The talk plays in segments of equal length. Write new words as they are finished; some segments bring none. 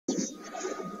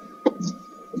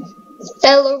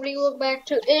Hello everybody, welcome back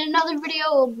to another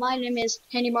video. My name is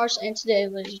Handy Mars, and today,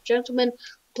 ladies and gentlemen,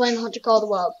 we're playing Hunter Call of the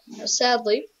Wild. Now,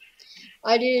 sadly,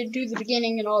 I did do the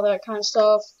beginning and all that kind of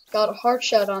stuff. Got a heart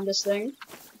shot on this thing,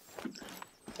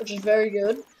 which is very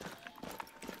good.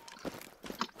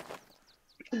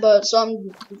 But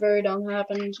something very dumb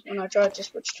happened when I tried to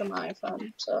switch to my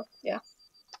phone, so yeah.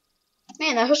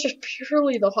 Man, that was just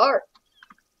purely the heart.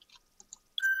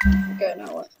 Okay,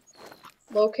 now what?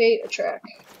 Locate a track.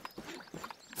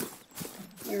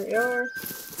 There we are.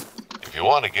 If you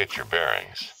want to get your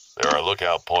bearings, there are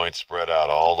lookout points spread out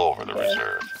all over the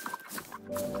reserve.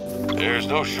 There's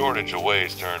no shortage of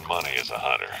ways to earn money as a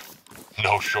hunter.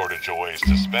 No shortage of ways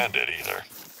to spend it either.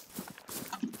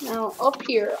 Now, up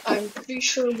here, I'm pretty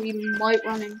sure we might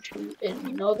run into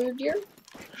another deer.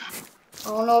 I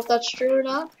don't know if that's true or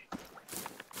not.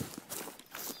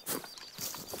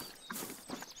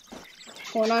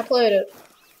 When I played it.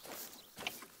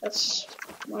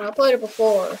 When I played it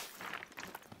before.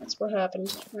 That's what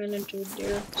happened. Ran into a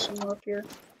deer somewhere up here.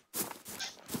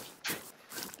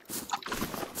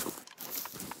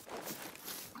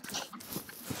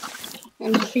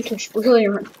 And my fingers really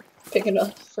aren't big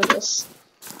enough for this.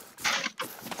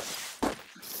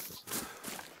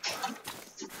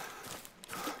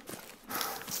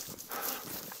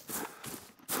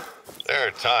 There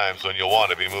are times when you'll want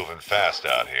to be moving fast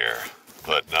out here,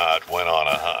 but not when on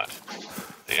a hunt.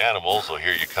 The animals will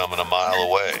hear you coming a mile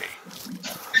away.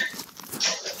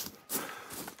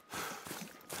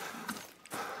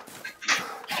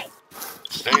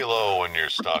 Stay low when you're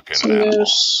stalking an animal.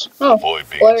 Oh, avoid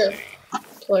being seen.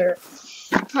 Player.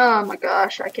 Oh my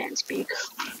gosh, I can't speak.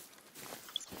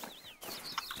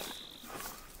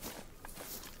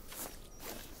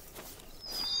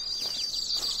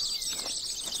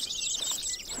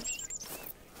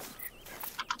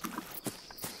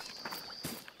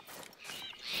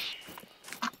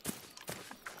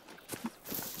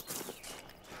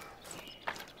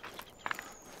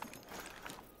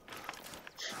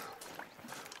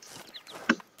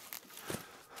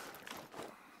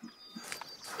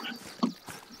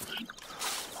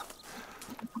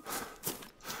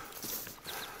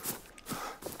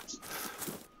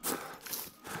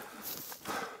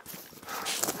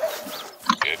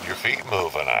 Feet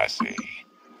moving, I see.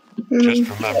 Just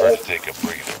remember to take a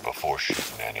breather before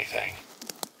shooting anything.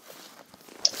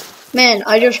 Man,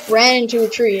 I just ran into a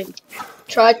tree and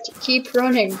tried to keep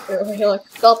running for like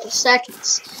a couple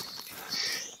seconds.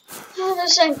 Oh,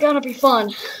 this ain't gonna be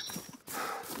fun.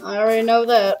 I already know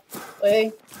that.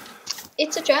 But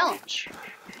it's a challenge.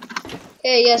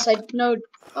 Okay, yes, I know.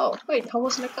 Oh, wait, I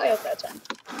wasn't a coyote that time.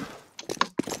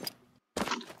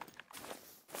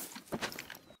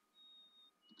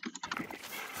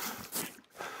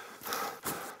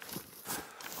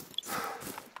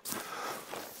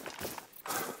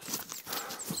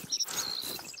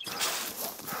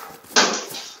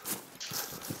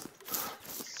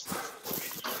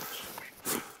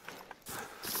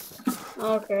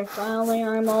 Okay, finally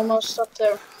I'm almost up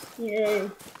there. Yay.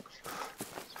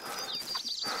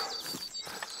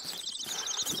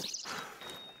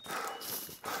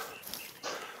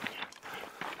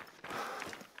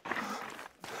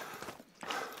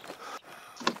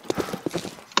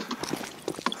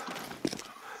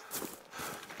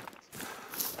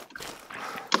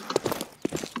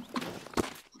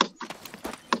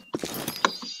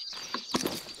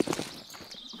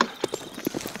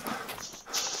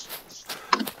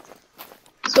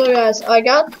 So guys, I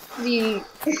got the.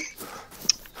 I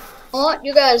want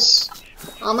you guys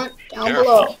comment down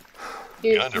below if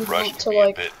you want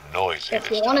to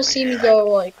if you want to see me go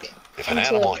like if an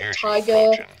animal hears you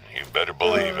approaching, you better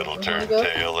believe it'll turn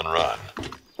tail and run,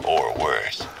 or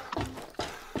worse.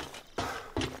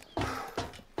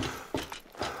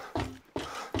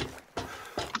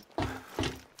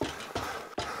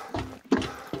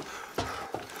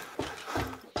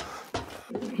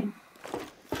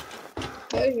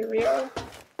 Okay, here we are.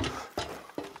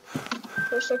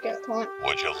 First look at point.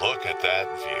 Would you look at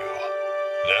that view?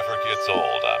 Never gets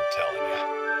old, I'm telling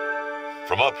you.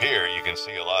 From up here, you can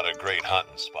see a lot of great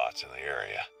hunting spots in the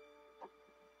area.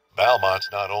 Valmont's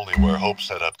not only where Hope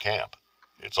set up camp,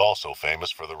 it's also famous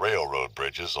for the railroad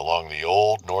bridges along the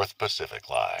old North Pacific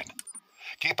line.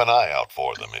 Keep an eye out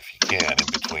for them if you can in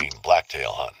between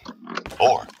blacktail hunting.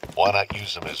 Or, why not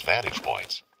use them as vantage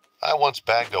points? I once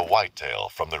bagged a whitetail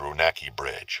from the Runaki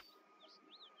Bridge.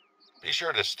 Be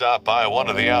sure to stop by one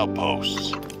of the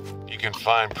outposts. You can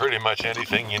find pretty much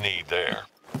anything you need there.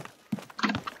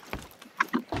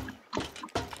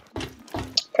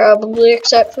 Probably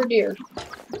except for deer.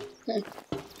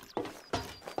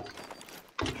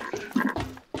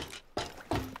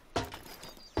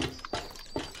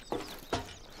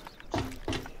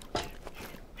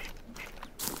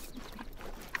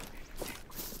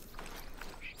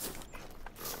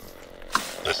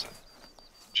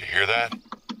 Hear that?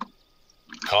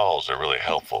 Calls are really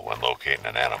helpful when locating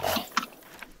an animal.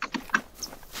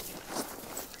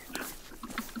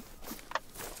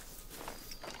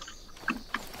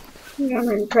 Yeah, I'm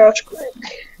gonna crouch quick.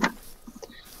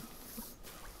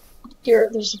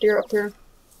 Deer, there's a deer up here.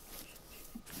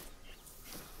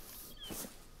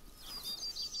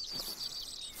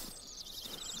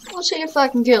 Let's see if I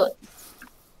can kill it.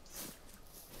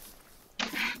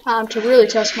 Time to really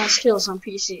test my skills on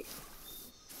PC.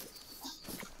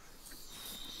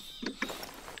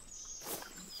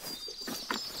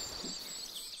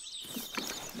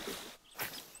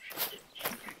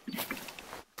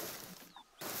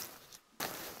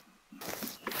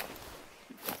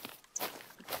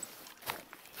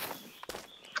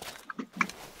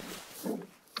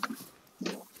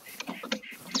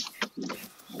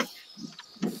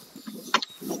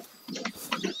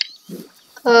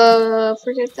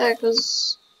 Forget that,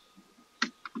 because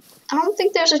I don't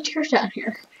think there's a deer down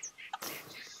here.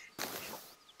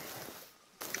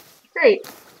 Great.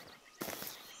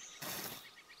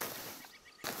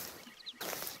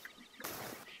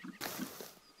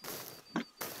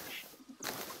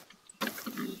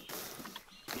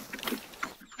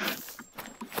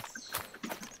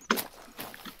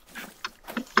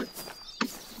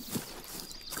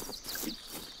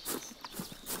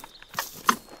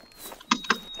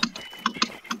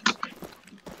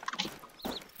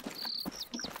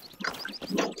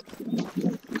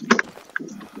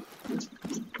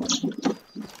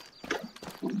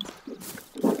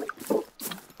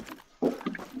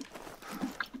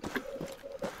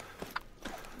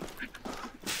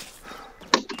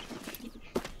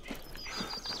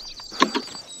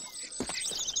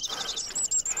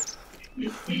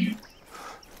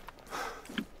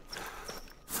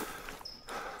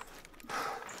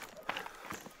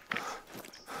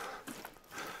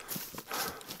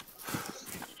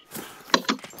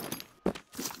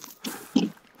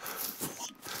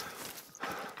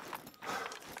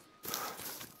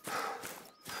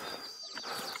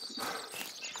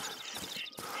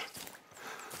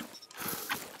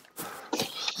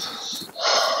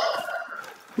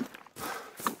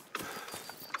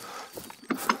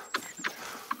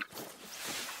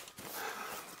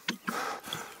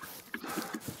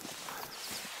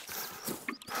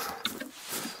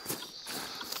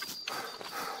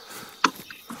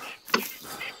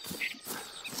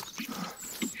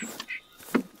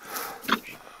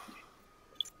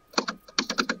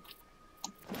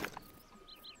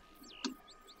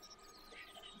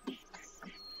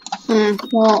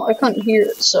 Well, I couldn't hear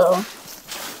it, so.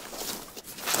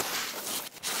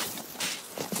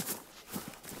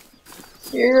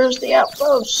 Here's the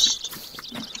outpost.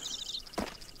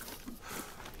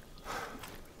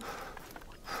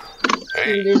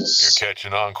 Hey, you're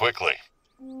catching on quickly.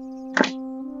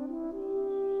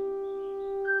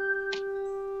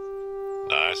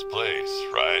 Nice place,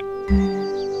 right?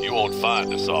 You won't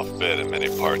find a soft bed in many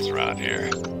parts around here.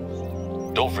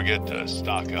 Don't forget to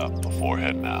stock up before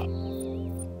heading out.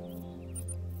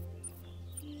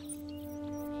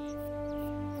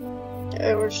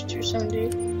 Okay, where's 270?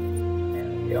 There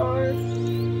we are.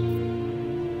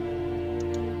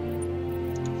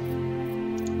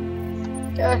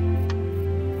 Okay.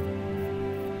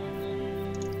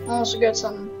 I also got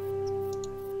some.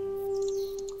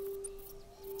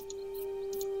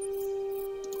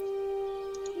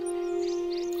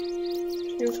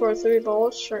 Two, 4, 3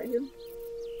 bullets right here.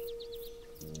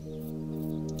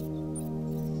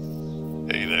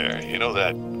 Hey there, you know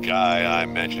that guy I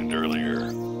mentioned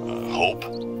earlier, Hope?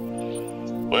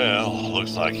 Well,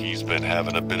 looks like he's been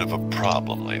having a bit of a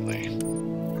problem lately.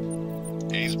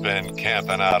 He's been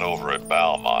camping out over at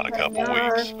Balmont a couple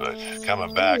weeks, but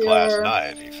coming back last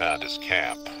night, he found his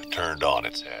camp turned on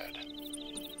its head.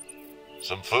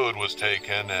 Some food was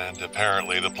taken, and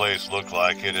apparently the place looked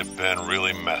like it had been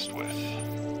really messed with.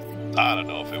 I don't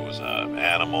know if it was an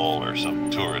animal or some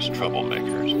tourist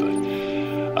troublemakers,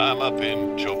 but I'm up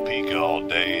in Topeka all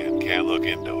day and can't look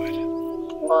into it.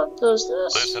 What does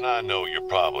this? Listen, I know you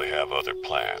probably have other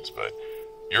plans, but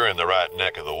you're in the right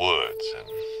neck of the woods, and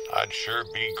I'd sure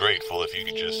be grateful if you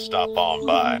could just stop on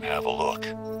by and have a look.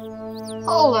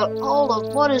 Hold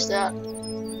up, what is that?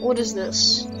 What is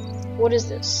this? What is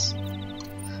this?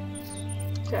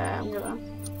 Okay, I'm gonna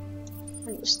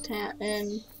bring this tent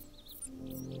in.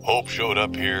 Hope showed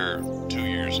up here 2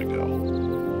 years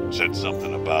ago. Said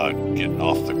something about getting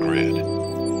off the grid.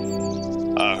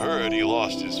 I heard he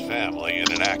lost his family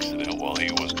in an accident while he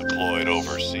was deployed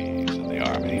overseas in the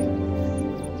army.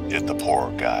 Hit the poor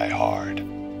guy hard.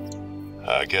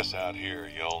 I guess out here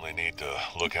you only need to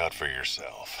look out for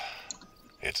yourself.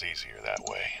 It's easier that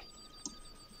way.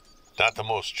 Not the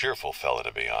most cheerful fella,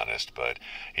 to be honest, but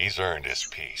he's earned his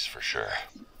peace for sure.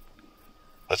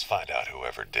 Let's find out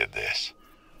whoever did this.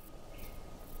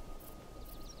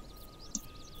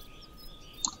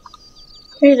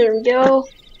 Okay, there we go.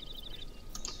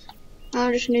 Now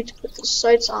I just need to put the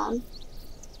sights on.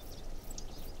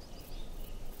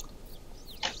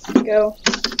 There we go.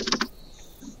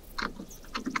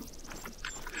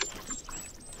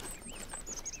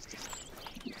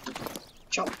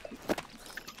 Jump.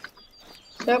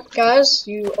 Yep, guys,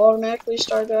 you automatically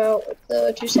started out with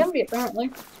the 270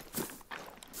 apparently.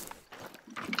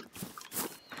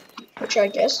 Which I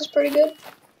guess is pretty good.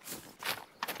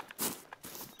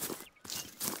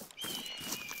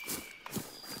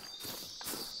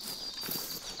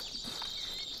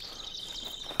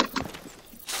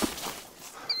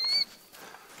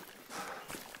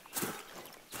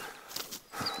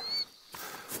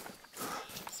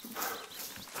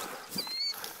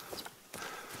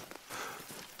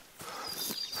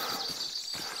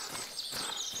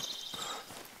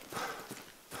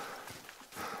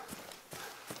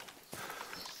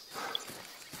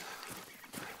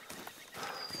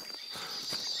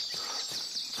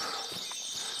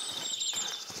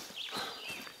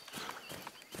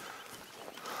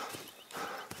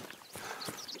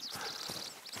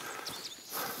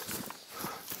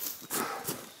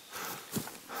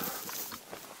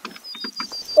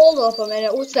 Hold up a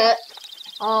minute, what's that?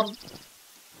 Hold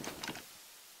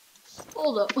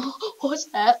up, what's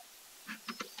that?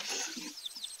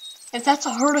 If that's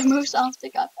a herd of moose, I don't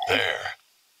think I've had. There.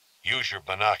 Use your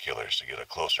binoculars to get a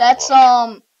closer That's,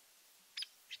 look.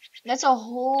 that's a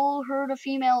whole herd of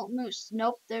female moose.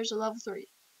 Nope, there's a level 3.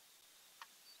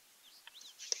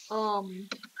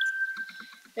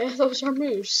 Yeah, those are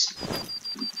moose.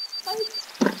 What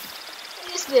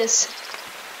is this?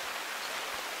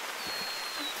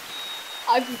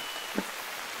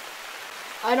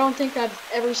 I don't think I've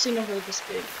ever seen a herd this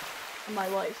big in my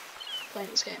life playing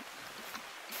this game.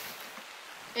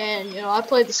 And, you know, I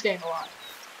played this game a lot.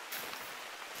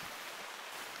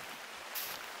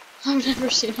 I've never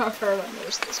seen a herd of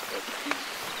moose this big.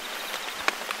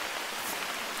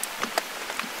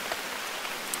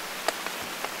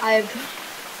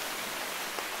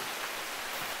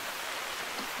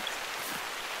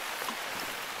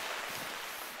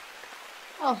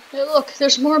 Oh, hey look,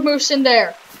 there's more moose in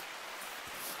there.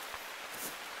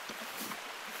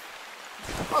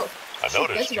 Oh, I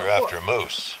noticed you're after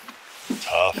moose.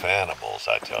 Tough animals,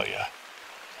 I tell ya.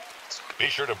 Be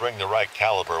sure to bring the right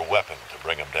caliber weapon to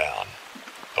bring them down.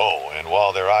 Oh, and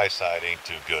while their eyesight ain't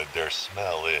too good, their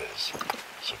smell is.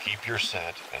 So keep your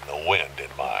scent and the wind in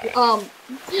mind.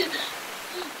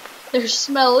 Their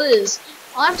smell is.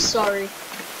 I'm sorry.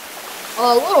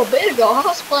 A little bit ago, I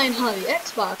was playing on the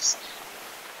Xbox.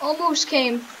 Almost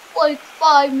came like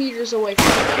 5 meters away from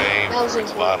me. That was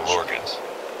vital organs.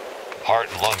 Heart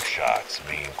and lung shots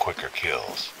mean quicker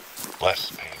kills,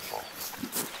 less painful.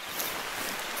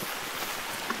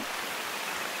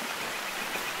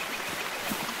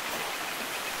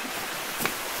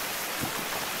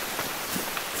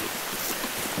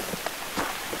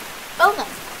 Oh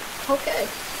no. Okay.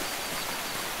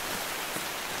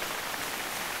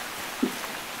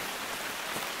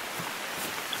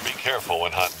 Be careful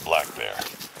when hunting black bear.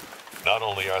 Not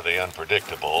only are they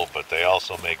unpredictable, but they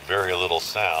also make very little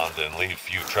sound and leave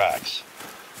few tracks.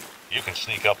 You can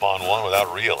sneak up on one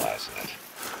without realizing it.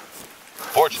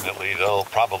 Fortunately, they'll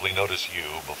probably notice you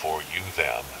before you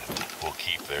them, and will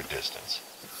keep their distance.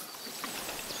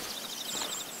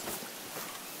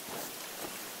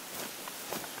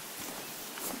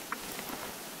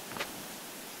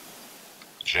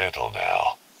 Gentle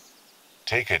now.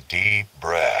 Take a deep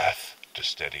breath to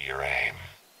steady your aim.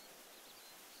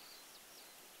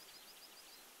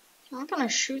 I'm not gonna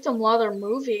shoot them while they're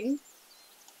moving.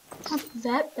 Not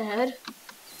that bad.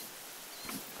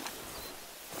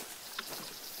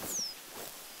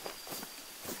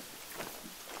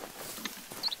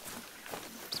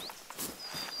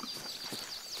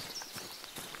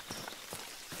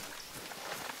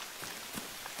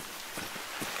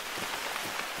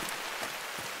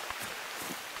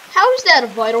 How is that a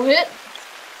vital hit?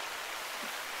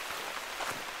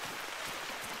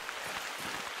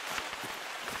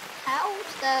 How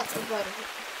is that a vital hit?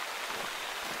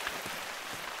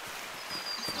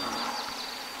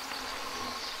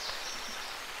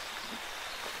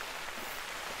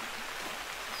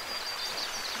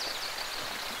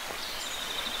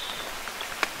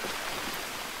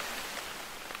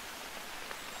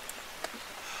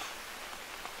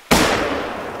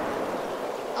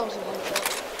 That was a one shot.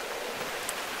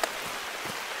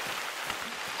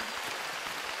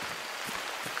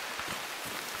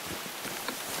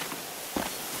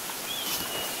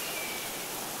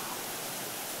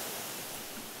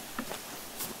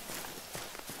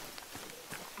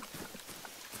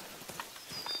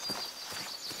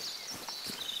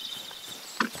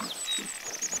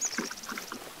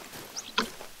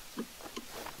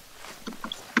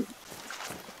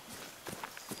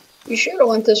 You should have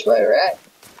went this way, right?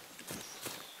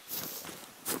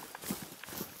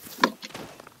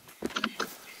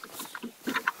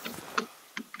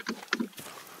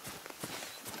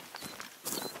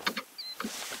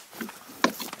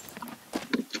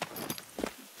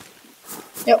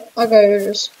 Yep, okay, here it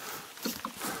is.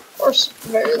 Of course,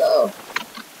 very low.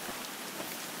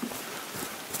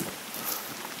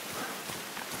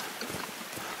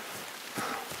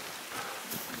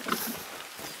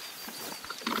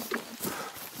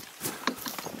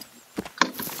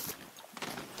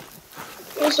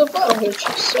 It was a photo hitch,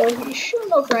 so he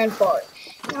shouldn't have ran far.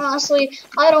 And honestly,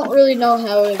 I don't really know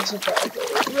how it was a player.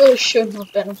 It really shouldn't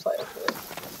have been a player.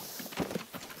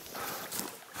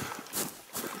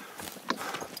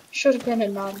 Should have been a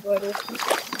non-voter.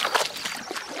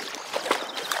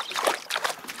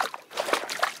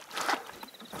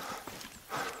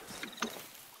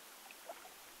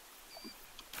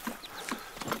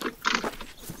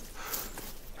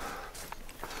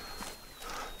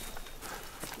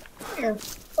 Here.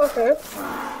 Okay.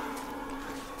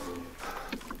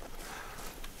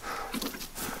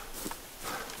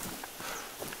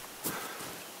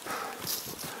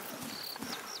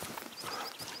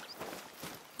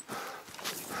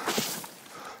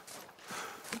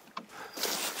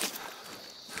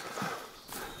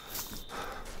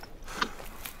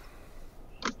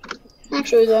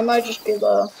 Actually, that might just be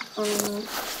low.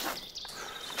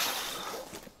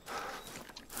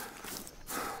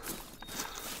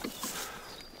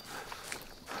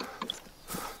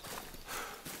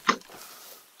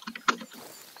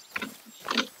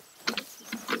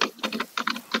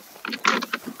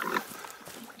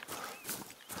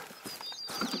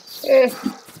 Okay,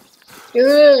 here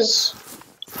it is.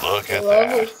 Look at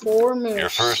Level that. 4 moose. Your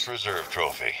first reserve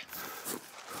trophy.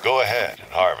 Go ahead and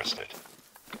harvest it.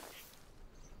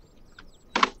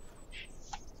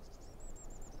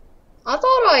 I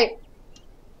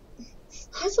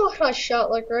thought I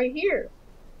shot like right here.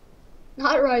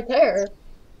 Not right there.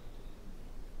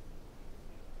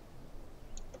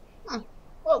 Huh.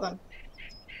 Well then.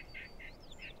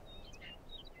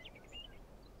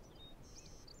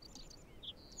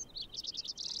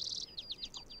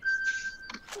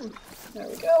 There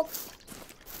we go.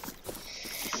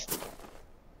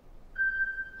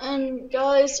 And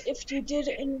guys, if you did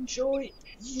enjoy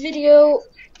the video,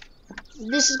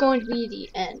 this is going to be the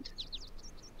end.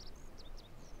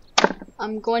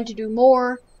 I'm going to do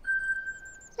more.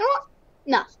 You know what?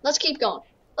 Nah, let's keep going.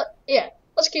 Yeah,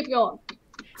 let's keep going.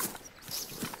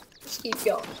 Let's keep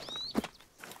going.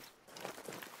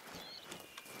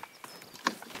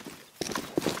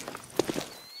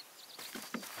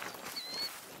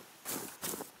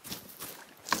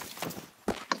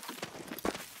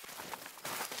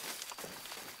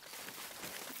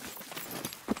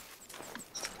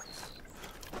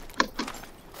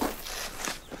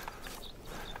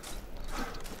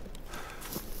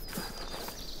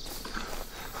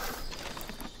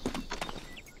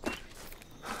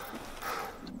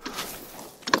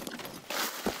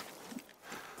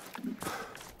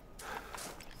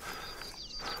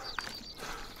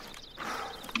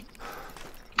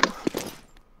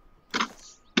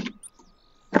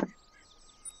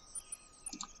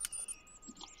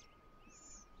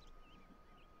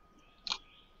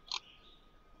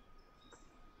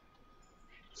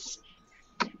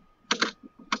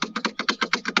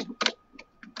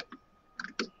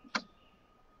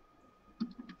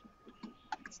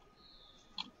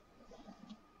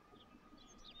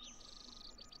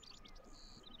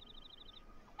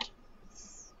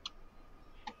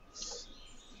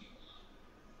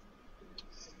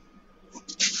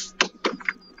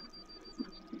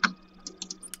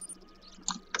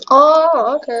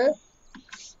 Oh, okay.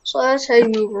 So that's how you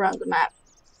move around the map.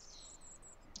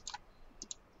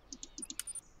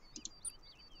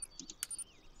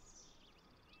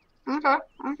 Okay,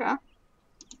 okay.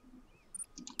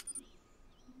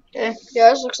 Okay,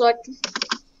 guys, looks like we're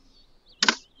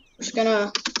just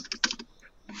gonna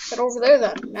head over there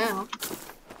then, now.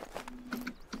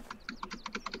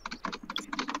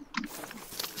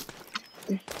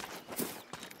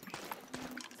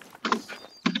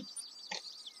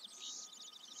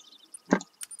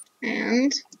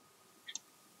 And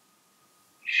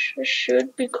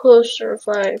should be closer if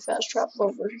I fast travel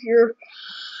over here.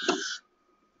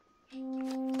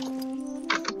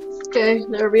 Okay,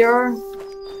 there we are.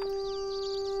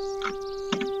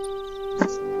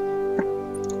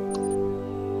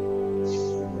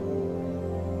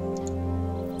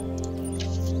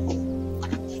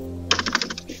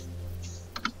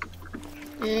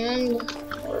 And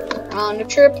we're on a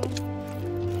trip.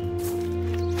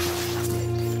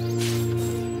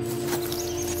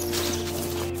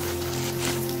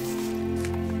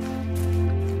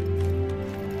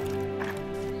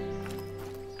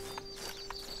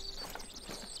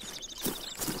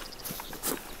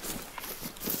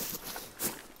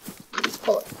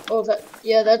 Oh,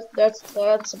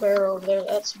 that's a bear over there.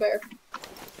 That's a bear.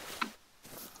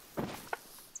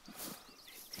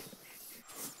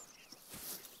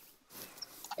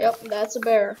 Yep, that's a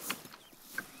bear.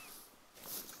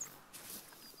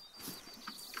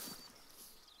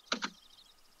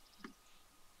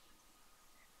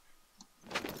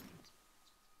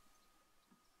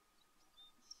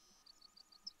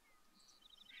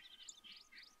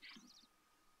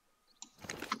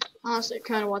 Honestly, I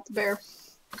kind of want the bear.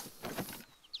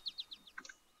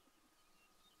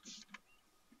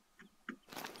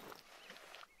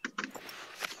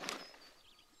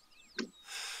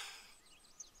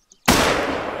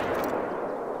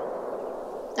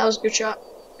 That was a good shot.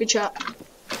 Good shot.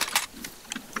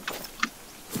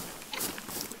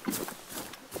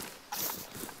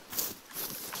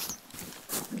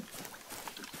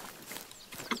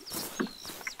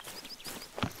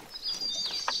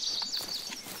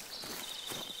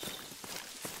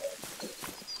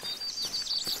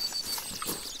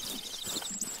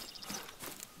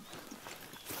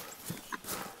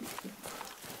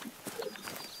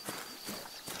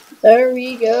 There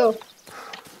we go.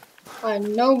 I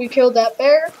know we killed that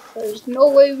bear. There's no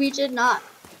way we did not.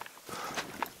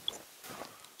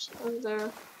 So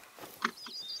there.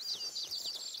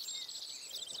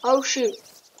 Oh shoot.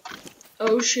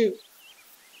 Oh shoot.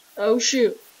 Oh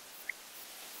shoot.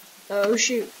 Oh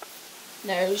shoot.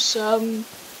 There's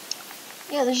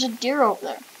yeah, there's a deer over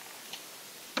there.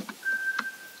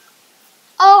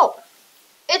 Oh!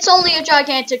 It's only a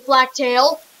gigantic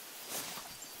blacktail.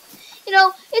 You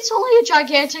know, it's only a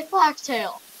gigantic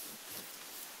blacktail.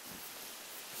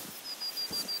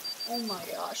 Oh my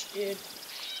gosh, dude.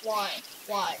 Why?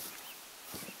 Why?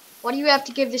 Why do you have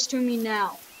to give this to me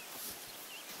now?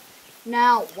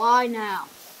 Now, why now?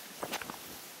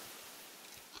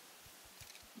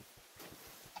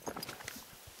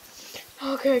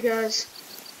 Okay, guys.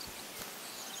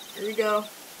 Here we go.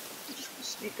 Just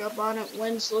sneak up on it.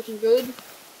 Wind's looking good.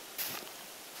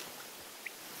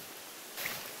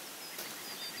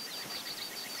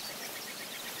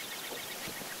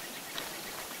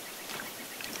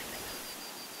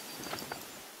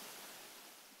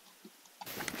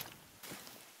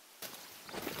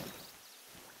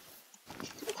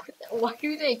 Why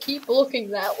do they keep looking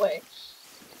that way?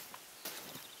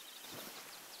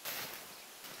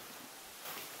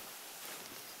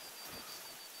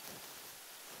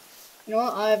 You know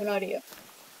what? I have an idea.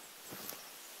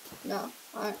 No,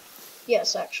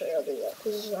 yes, actually, I'll do that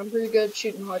because I'm pretty good at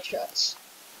shooting hard shots.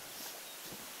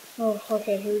 Oh,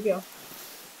 okay, here we go.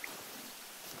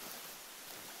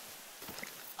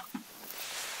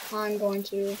 I'm going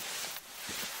to.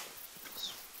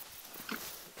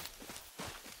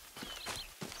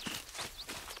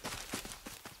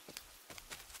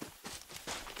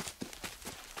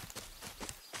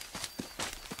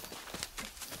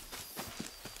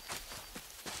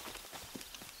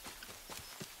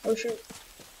 Oh shoot.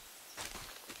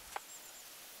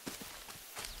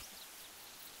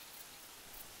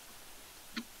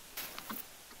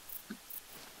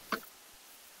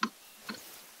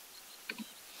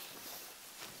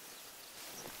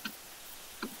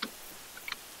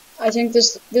 I think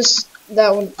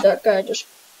that guy just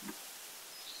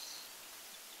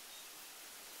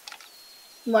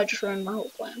might just ruin my whole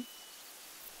plan.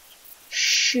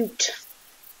 Shoot.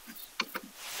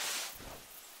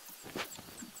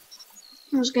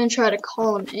 I was gonna try to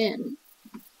call him in.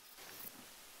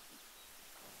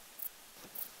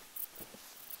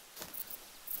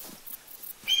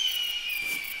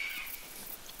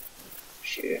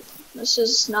 Shoot. This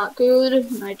is not good,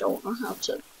 and I don't know how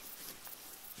to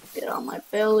get on my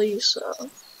belly, so.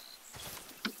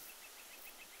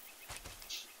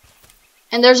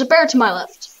 And there's a bear to my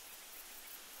left.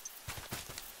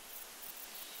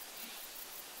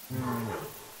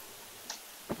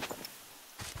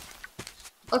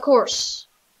 Of course.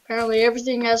 Apparently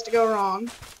everything has to go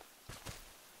wrong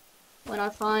when I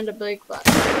find a big black.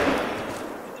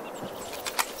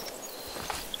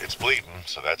 It's bleeding,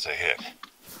 so that's a hit.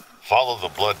 Follow the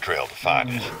blood trail to find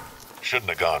it. Shouldn't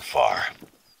have gone far.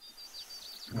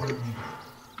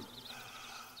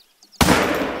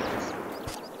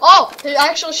 Oh! It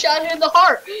actually shot it in the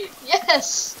heart!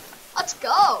 Yes! Let's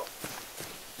go!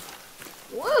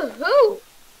 Woohoo!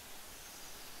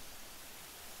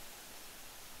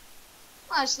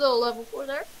 Nice little level 4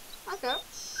 there. Okay.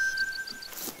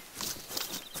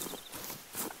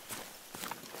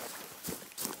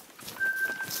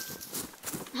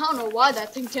 I don't know why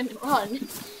that thing didn't run.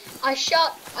 I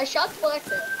shot the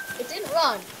blacktail. It didn't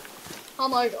run.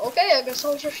 I'm like, okay, I guess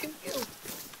I'll just shoot you.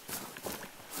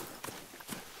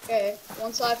 Okay,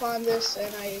 once I find this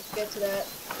and I get to that,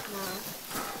 Nah.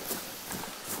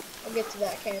 I'll get to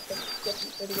that camp in a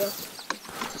different video.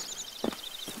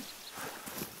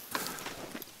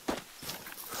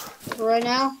 For right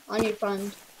now, I need to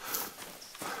find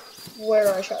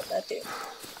where I shot that dude.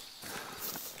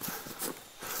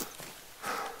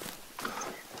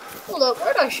 Hold up,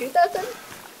 where did I shoot that thing?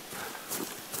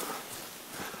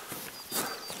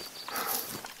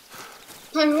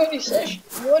 I already said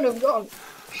shouldn't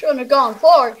have gone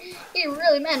far. He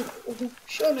really meant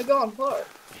shouldn't have gone far.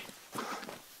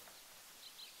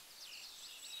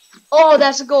 Oh,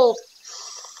 that's a gold.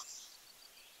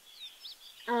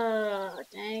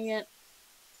 Dang it.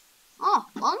 Oh,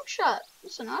 long shot.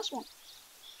 That's a nice one.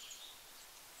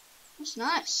 That's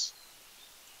nice.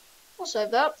 I'll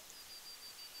save that.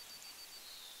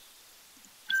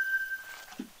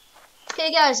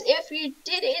 Okay, guys, if you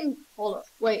didn't... Hold up,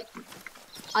 wait.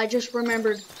 I just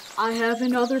remembered. I have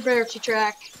another bear to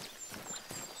track.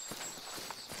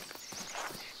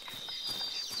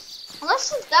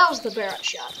 Unless that was the bear I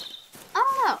shot. I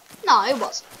don't know. No, it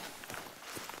wasn't.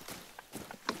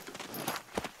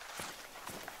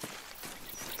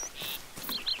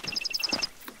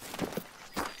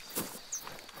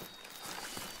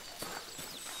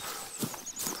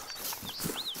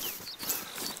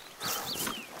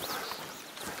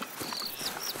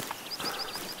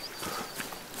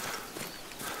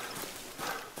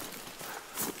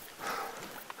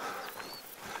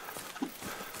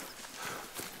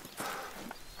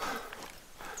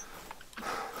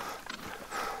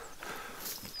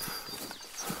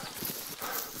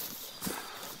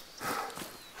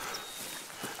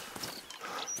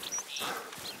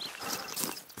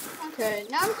 Okay,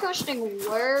 now I'm questioning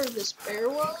where this bear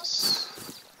was.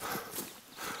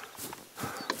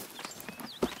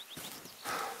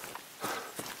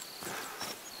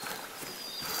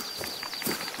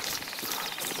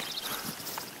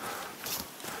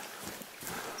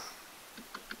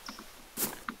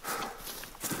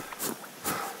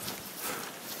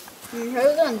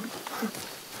 Okay then.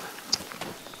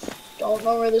 Don't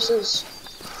know where this is.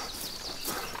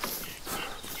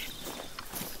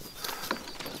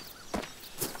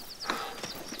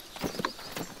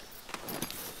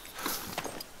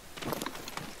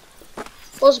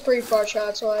 Was a pretty far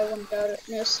shot, so I wouldn't doubt it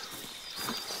missed.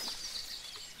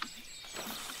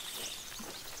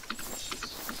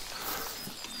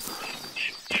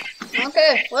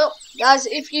 Okay, well, guys,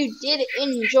 if you did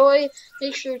enjoy,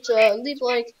 make sure to leave a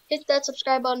like, hit that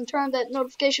subscribe button, turn on that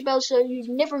notification bell so you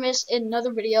never miss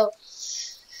another video.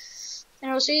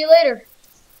 And I'll see you later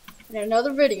in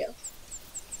another video.